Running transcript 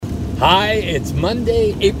Hi, it's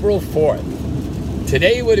Monday, April 4th.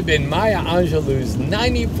 Today would have been Maya Angelou's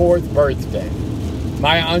 94th birthday.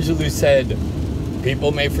 Maya Angelou said,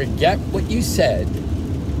 "People may forget what you said,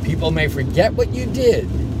 people may forget what you did,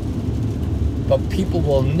 but people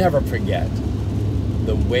will never forget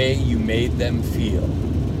the way you made them feel."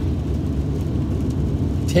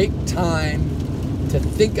 Take time to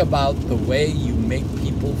think about the way you make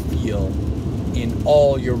people feel in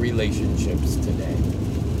all your relationships today.